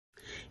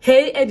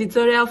Hey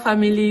editorial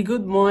family,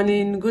 good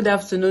morning, good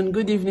afternoon,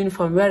 good evening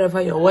from wherever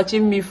you're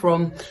watching me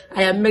from.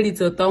 I am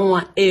Melito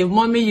Tonwa, a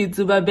mommy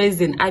YouTuber based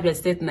in Abia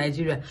State,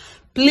 Nigeria.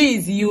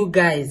 Please, you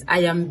guys, I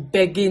am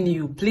begging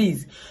you,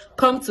 please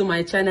come to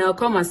my channel,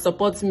 come and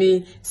support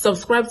me,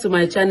 subscribe to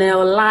my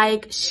channel,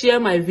 like, share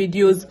my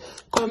videos,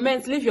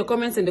 comment, leave your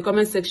comments in the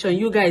comment section.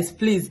 You guys,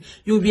 please,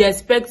 you'll be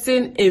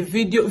expecting a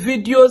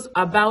videos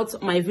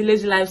about my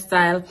village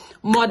lifestyle,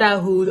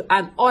 motherhood,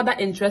 and other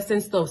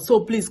interesting stuff.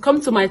 So please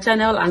come to my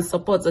channel and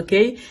support,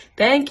 okay?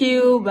 Thank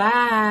you.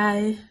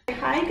 Bye.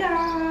 Hi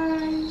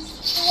guys.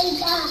 Hi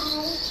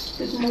guys.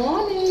 Good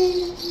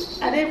morning.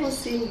 I never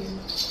see you.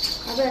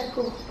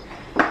 Cool.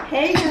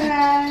 Hey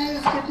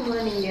guys, good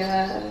morning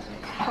y'all.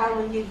 How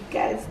are you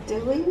guys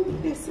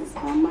doing? This is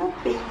Mama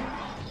B.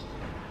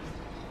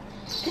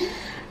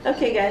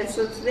 Okay guys,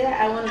 so today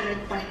I want to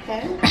make my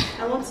hair.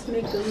 I want to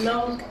make the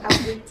long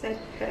awaited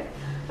hair.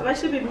 I've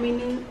actually been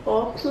meaning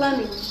or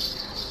planning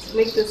to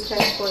make this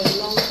hair for a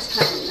long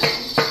time now.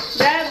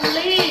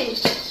 Beverly,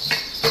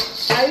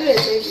 are you a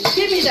baby?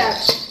 Give me that.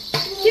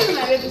 Give me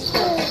my baby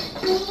stuff.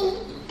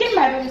 Give me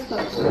my baby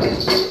stuff.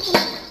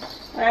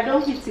 I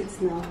don't hit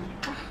it now.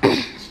 I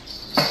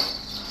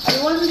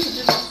wanted to do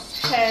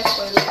this hair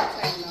for a long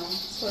time now.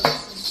 So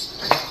this is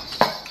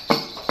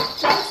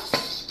just.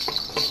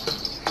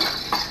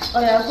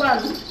 Oh yeah, go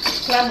and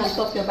climb on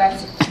top your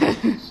bicycle.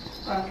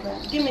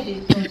 Give me the.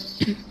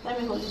 Let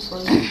me hold it for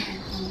you.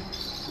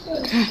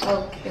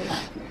 Okay.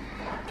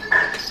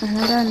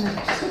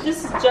 So this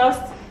is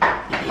just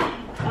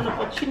an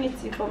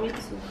opportunity for me to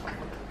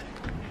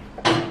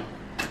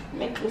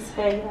make this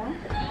hair, yeah?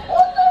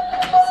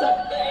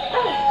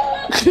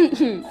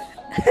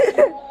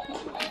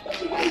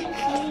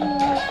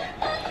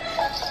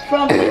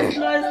 From this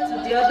nose to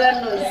the other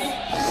nose.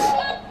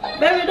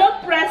 Baby, don't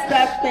press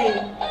that thing.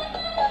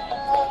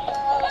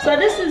 So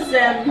this is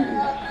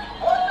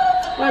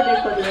what do they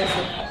call it?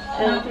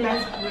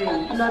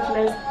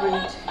 Knotless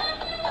braid.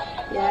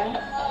 Yeah.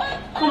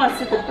 Come and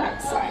see the back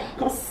side.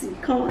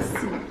 Come and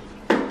see.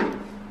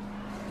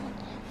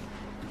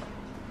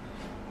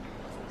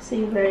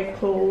 See very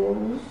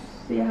close.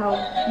 See how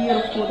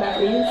beautiful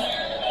that is.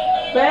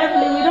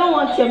 Beverly, we don't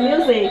want your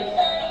music.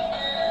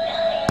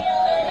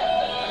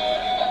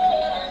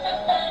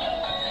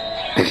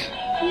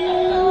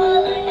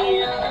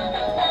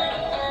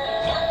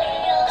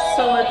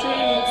 So we're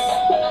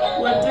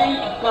doing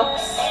box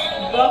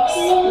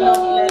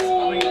knotless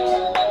braid.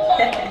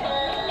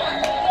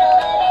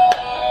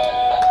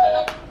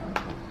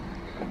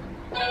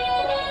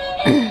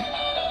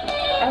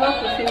 I hope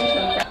we finish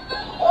on that.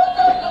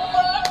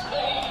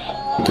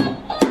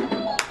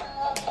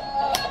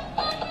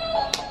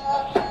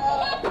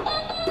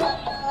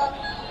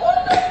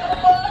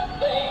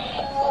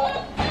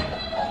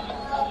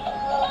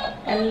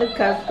 And look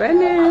at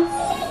Venice.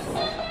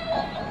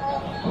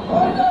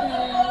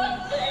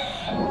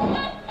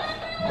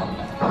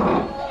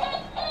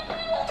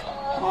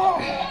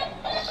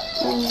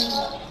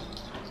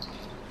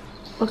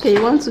 Okay,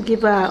 you want to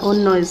give her her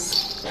own noise.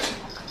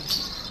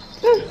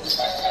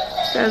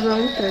 That's what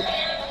we said.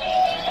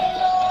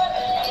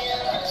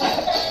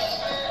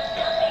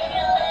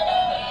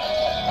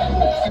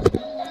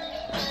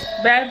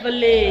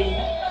 Beverly,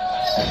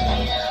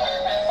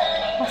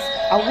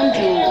 I want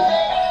you.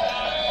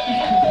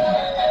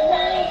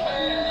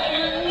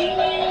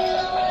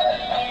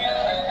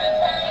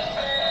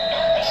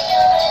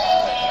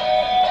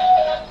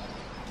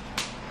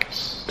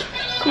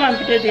 Come on,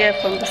 video there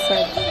from the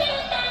side.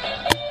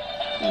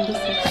 From this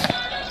side.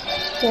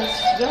 Yes,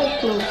 very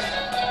close.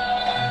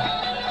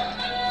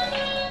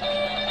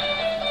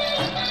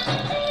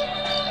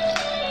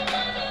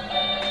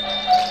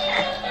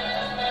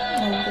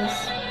 And this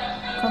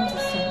comes the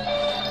same.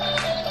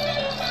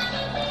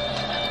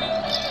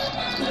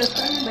 The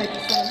same like the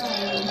side. I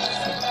want to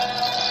see.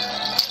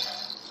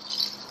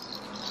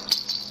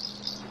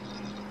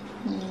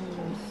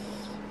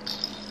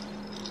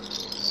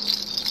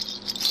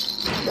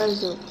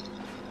 That's it.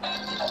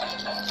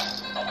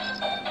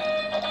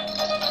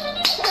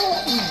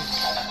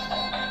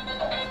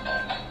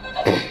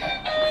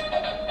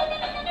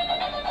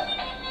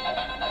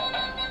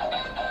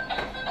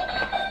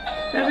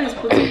 Baby is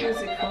putting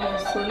music for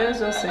us, so let's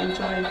just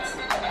enjoy it.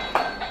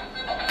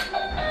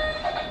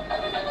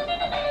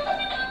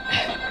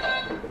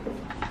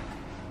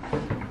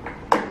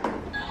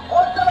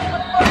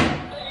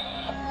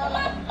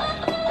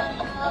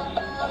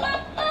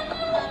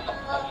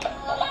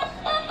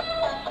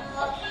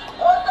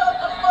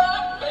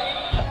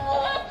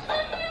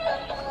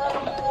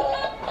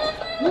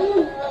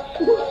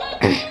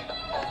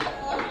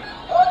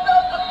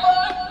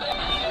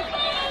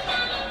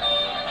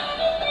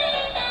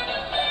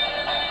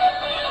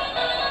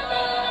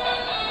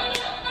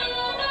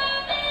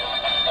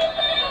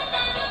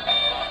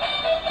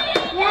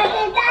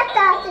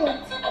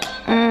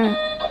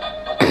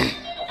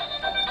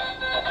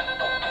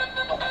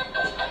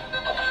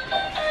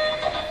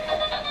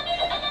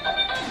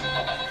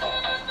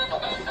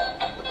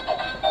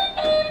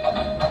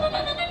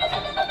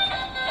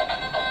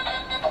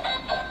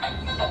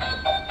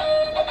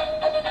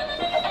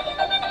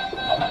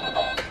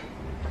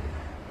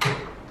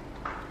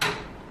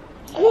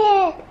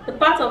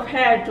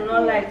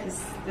 don't like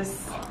is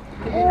this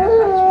giving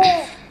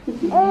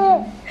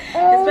attachment.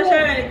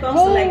 Especially when it comes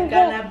to like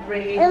Ghana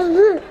braid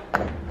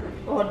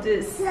or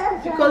this,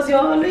 because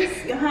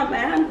my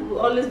hand will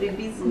always be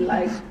busy.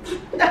 Like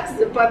that's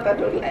the part I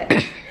don't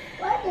like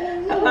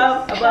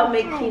about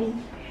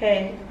making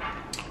hair.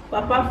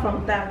 But apart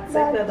from that,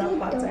 every other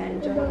part I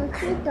enjoy.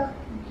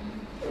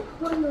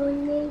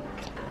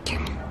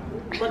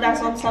 But there's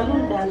some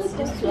salon that used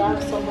to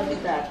have somebody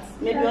that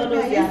maybe all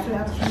those they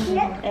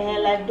are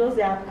like those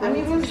they are. I'm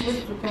even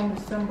supposed to come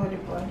with somebody,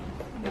 but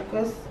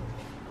because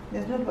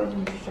there's nobody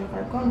in the shop,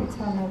 I come with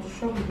her now. The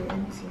shop will be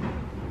empty.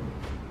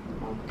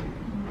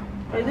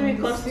 Okay. Is it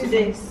because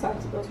today is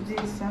Saturday?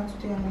 Today is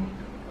Saturday and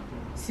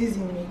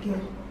season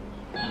again.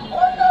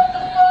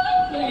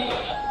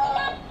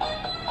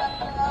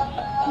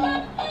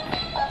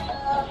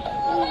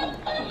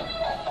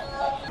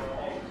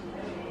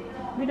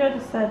 We don't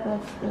decide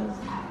that.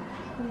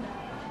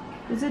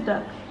 Is it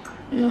dark?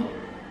 No.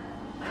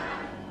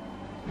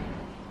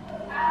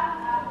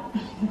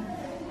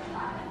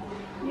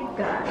 You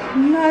got it.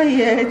 Not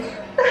yet.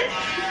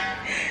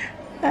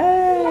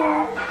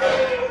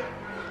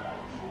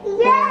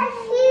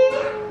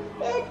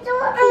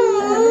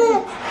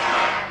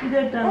 You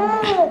did down.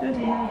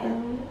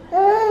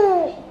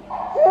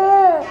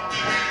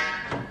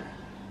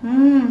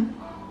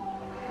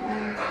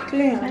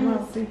 Clean. I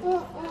must see.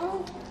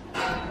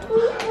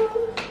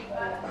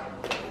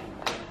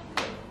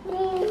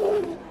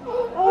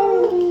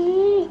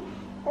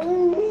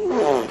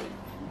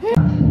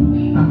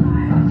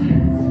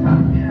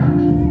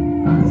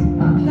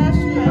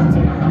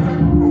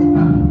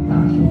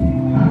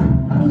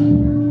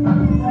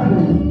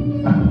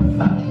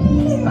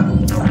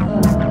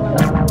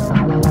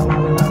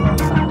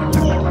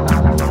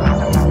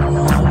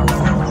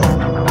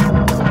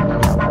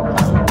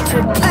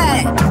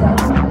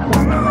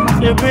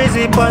 You're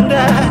busy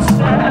ponders,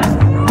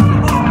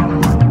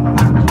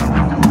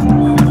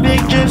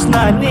 big dreams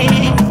not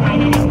need.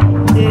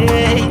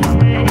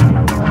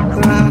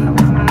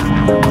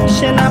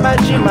 She never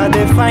dream I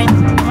define.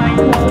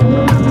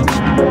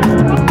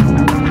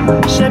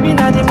 She be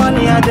not the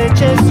money I dey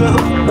chase so.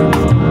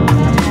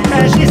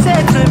 And she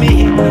said to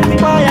me,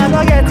 boy I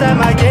don't get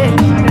time again.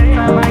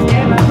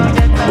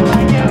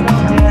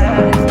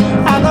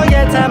 I don't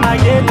get time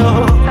again,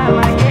 no.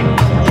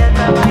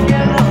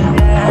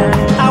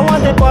 I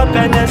want the pop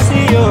and the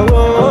CEO.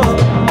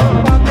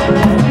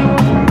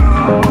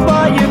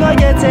 Boy, you don't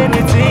get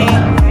anything.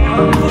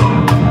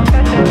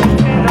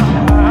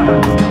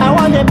 I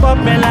want the pop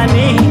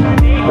Melanie.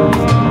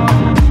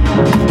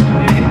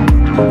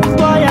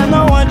 Boy, I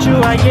don't want you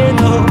again,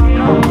 no.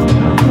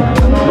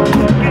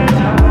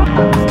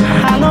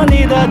 I don't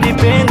need all the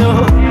pain, no.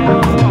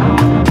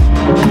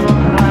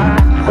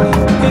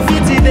 You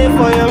fit it there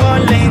for your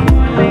own lane.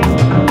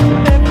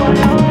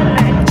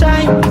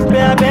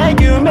 I beg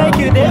you, make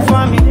you there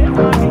for me.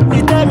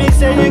 You tell me,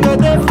 say you go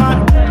there for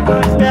me.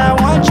 But I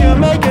want you,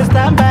 make you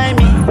stand by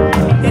me.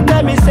 You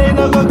tell me, say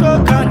no go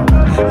con.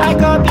 I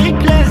got big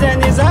plans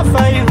and it's up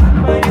for you.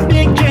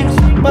 Big dreams,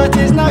 but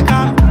it's not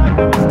come.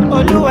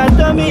 Oluwa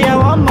told me I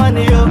want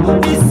money, yo.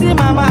 You see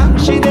mama,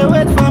 she dey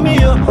wait for me,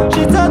 yo.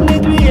 She told me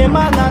to be a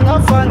man and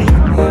not funny.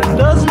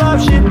 Those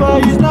love shit, boy,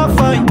 is not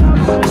funny.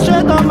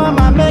 Straight on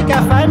mama, make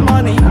her find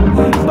money.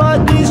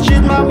 But this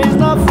shit, mom, is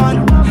not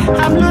fun.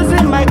 I'm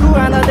losing my cool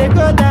and I dey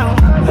go down.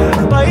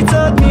 But he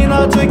told me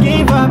not to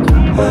give up.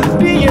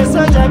 Be a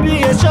soldier,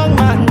 be a strong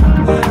man.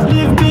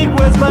 Live big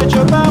ways, but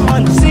you're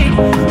bound. See,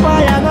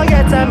 boy, I don't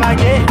get time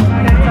again.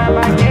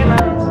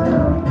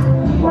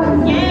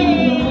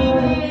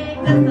 Yay!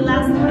 That's the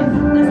last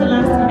time. That's the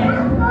last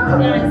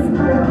time. Yes.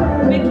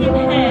 Making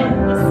hair.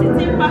 The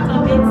sitting part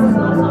of it is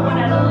also what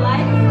I don't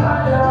like.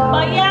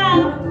 But yeah,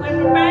 we're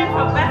preparing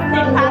for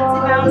birthday party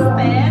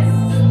downstairs.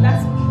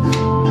 That's,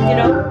 you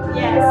know,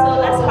 yeah, so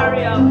let's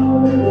hurry up.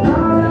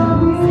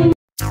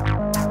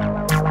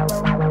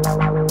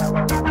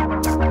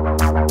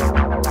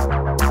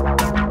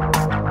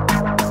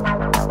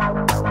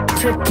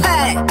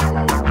 Prepare.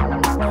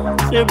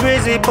 You're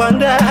busy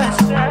ponders,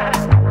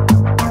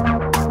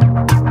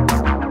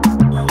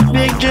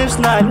 big dreams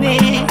not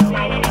need.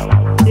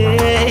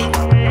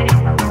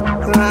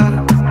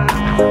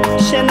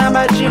 She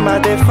never dream I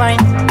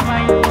define.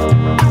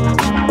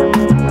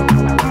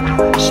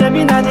 She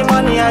be not the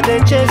money I dey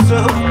chase so.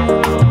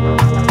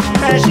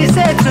 And she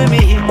said to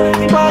me,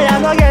 boy I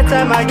don't get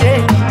time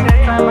again.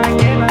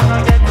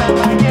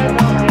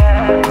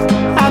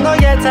 I don't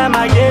get time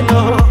again, no.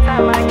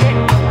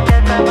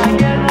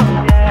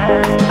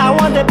 I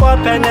want the pop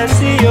and the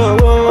CEO.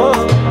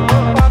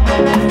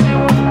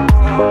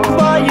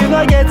 Boy, you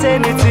don't get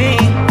anything.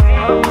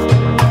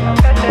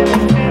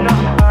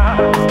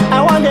 I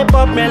want the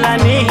pop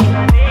Melanie.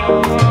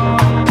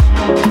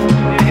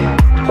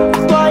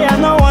 Boy, I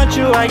don't want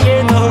you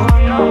again, no.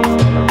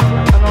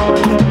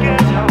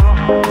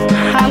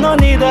 I don't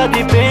need all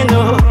the pain,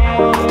 no.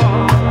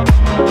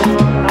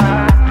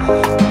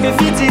 You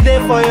fit it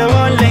there for your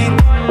own lane.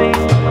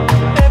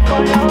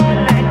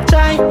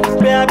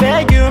 I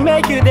beg you,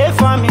 make you there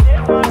for me.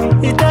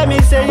 You tell tell me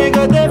say you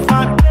go there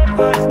for me.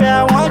 But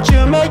I want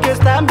you make you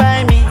stand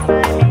by me.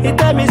 You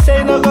tell me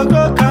say no go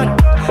come.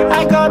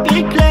 I got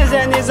big plans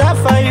and it's up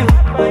for you.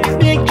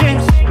 Big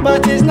dreams,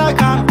 but it's not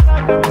come.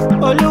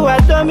 Oluwa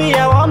told me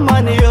I want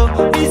money, yo.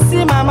 You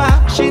see mama,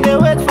 she dey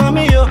wait for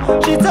me, yo.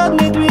 She told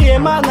me to be a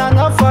man and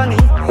not funny.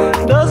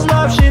 Those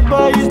love shit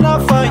boy is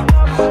not funny.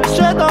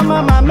 Straight on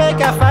mama make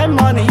her find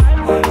money.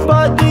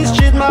 But this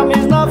shit mom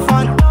is not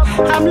fun.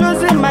 I'm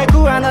losing my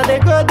cool and I dey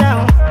go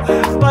down.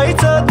 But he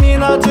told me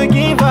not to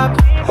give up.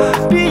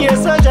 Be a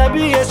soldier,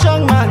 be a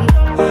strong man.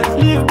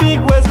 Live big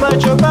ways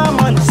but you buy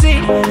money.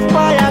 See,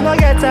 boy I no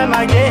get time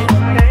again.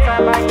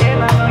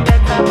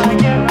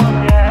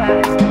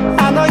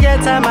 I no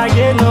get time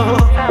again, no.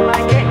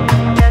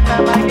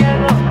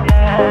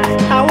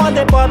 I want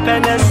the pop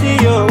and the see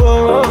you.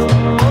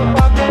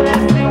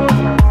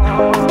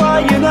 Boy,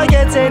 you no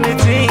get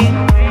anything.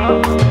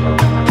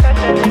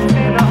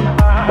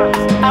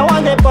 I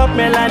want the pop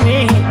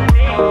Melanie.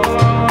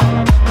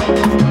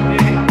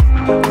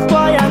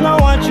 Boy, I don't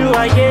want you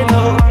again,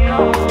 no.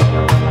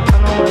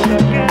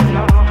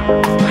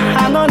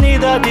 I don't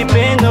need all the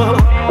pain, no.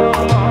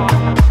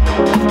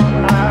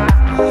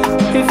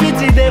 If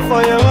it's there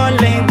for your own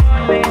lane.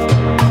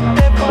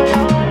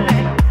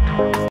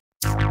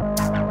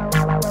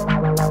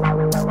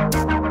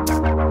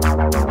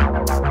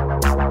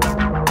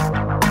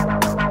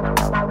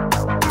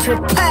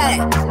 Prepare.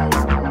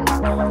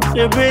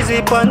 You're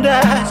busy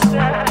ponders.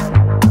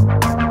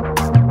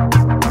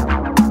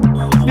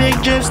 Big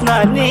dreams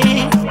not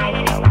need.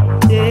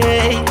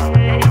 Yeah.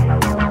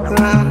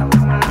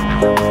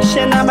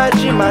 She na my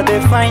dream I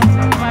define.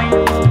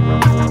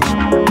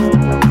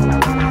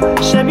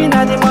 She be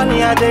not the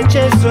money I dey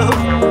chase so.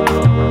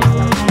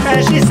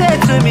 And she said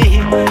to me,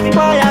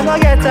 boy I no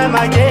get time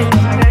again.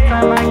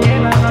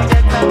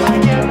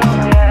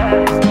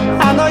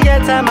 I no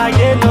get time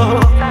again, no.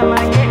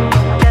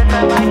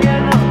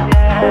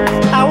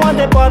 I want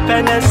the pop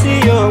and the see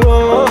you.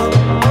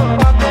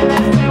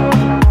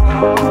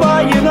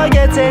 Boy, you don't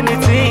get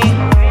anything.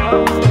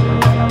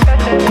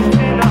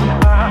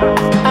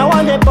 I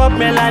want the pop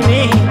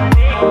Melanie.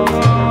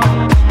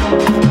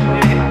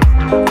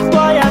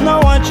 Boy, I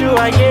don't want you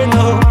again,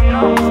 no.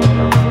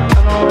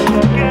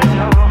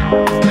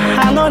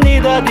 I don't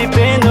need all the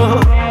pain, no.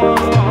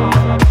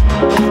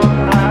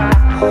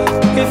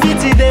 If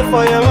it's there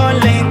for your own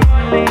lane.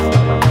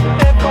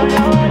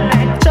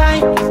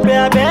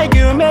 I beg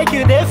you, make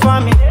you there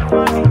for me.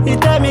 You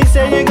tell me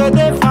say you go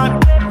there for me.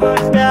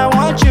 But I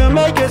want you,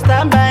 make you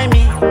stand by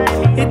me.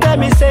 You tell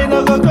me say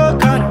no go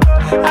come.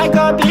 I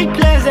got big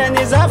plans and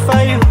it's up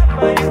for you.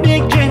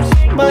 Big dreams,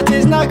 but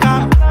it's not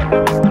come.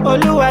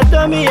 Oluwa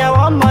told me I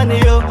want money,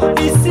 yo.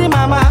 You see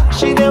mama,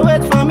 she dey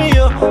wait for me,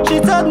 yo. She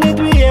told me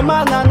to be a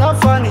man and not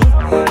funny.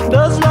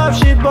 Those love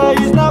shit boy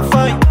is not funny.